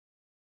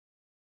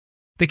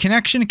The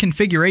connection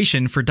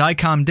configuration for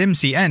DICOM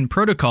DIMSE-N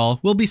protocol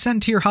will be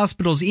sent to your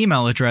hospital's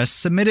email address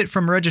submitted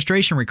from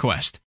registration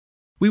request.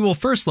 We will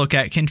first look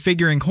at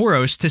configuring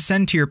Horos to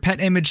send to your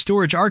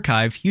PetImageStorage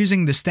archive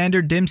using the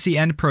standard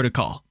DIMSE-N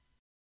protocol.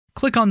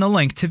 Click on the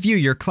link to view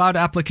your cloud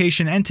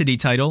application entity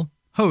title,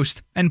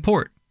 host, and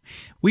port.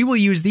 We will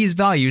use these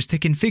values to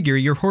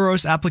configure your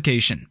Horos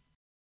application.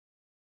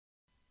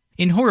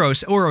 In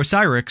Horos or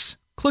Osirix,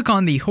 click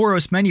on the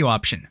Horos menu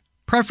option,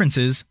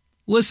 Preferences,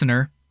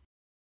 Listener,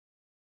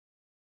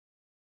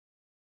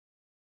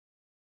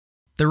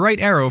 the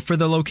right arrow for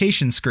the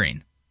location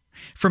screen.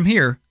 From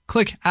here,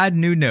 click Add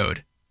New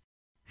Node.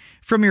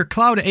 From your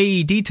Cloud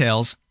AE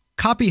details,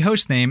 copy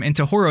hostname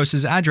into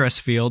Horos' address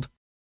field,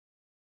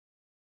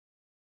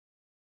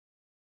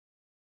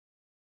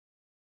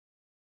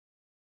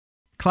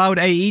 Cloud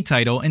AE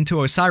title into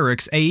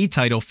Osirix AE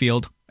title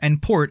field,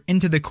 and port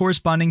into the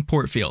corresponding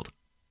port field.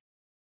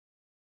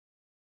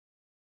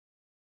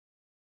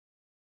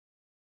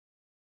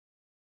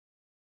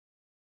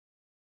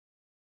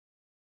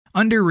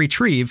 Under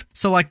Retrieve,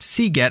 select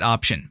CGET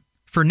option.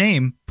 For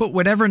name, put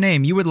whatever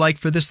name you would like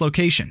for this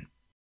location.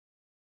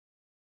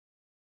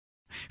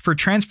 For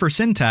transfer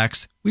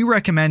syntax, we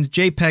recommend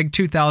JPEG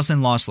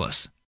 2000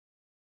 lossless.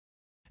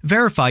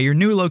 Verify your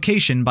new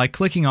location by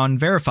clicking on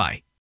Verify.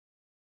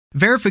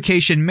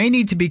 Verification may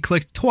need to be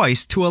clicked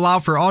twice to allow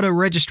for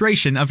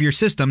auto-registration of your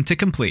system to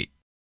complete.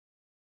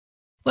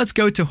 Let's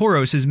go to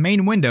Horos'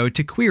 main window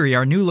to query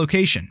our new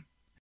location.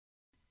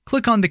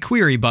 Click on the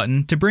Query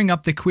button to bring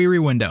up the query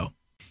window.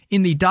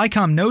 In the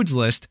DICOM nodes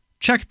list,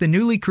 check the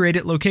newly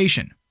created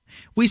location.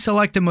 We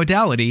select a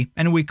modality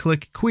and we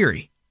click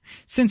Query.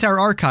 Since our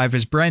archive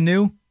is brand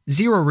new,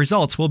 0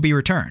 results will be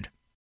returned.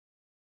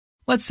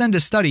 Let's send a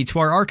study to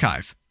our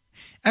archive.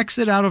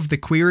 Exit out of the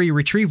Query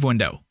Retrieve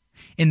window.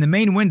 In the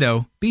main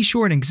window, be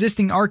sure an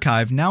existing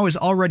archive now is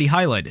already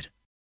highlighted.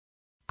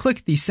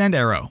 Click the Send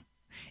arrow.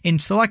 In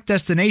Select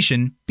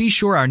Destination, be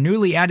sure our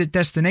newly added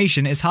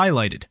destination is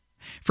highlighted.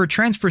 For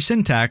transfer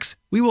syntax,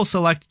 we will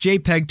select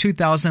JPEG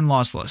 2000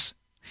 lossless.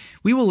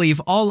 We will leave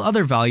all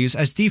other values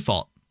as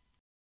default.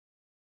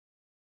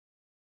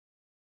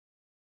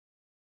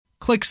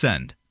 Click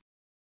Send.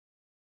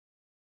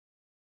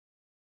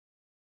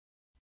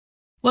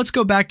 Let's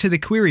go back to the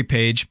query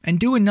page and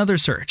do another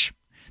search,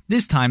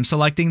 this time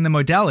selecting the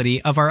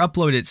modality of our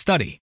uploaded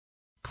study.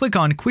 Click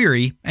on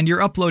Query and your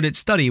uploaded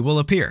study will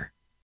appear.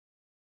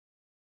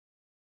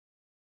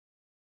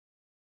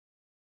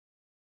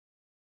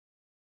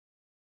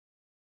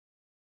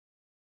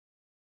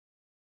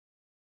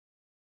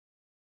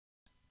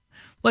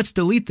 Let's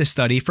delete the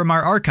study from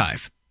our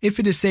archive, if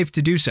it is safe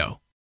to do so.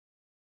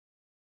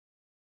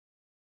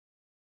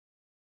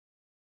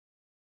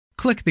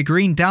 Click the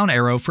green down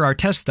arrow for our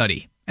test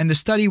study, and the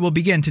study will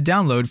begin to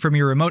download from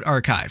your remote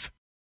archive.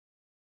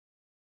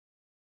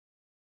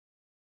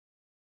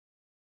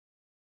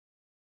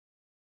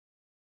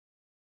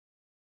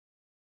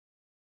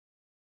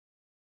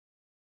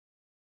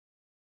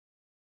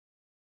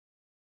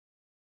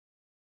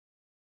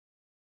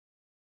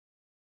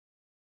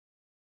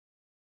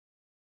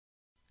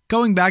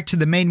 Going back to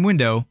the main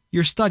window,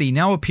 your study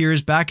now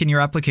appears back in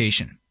your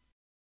application.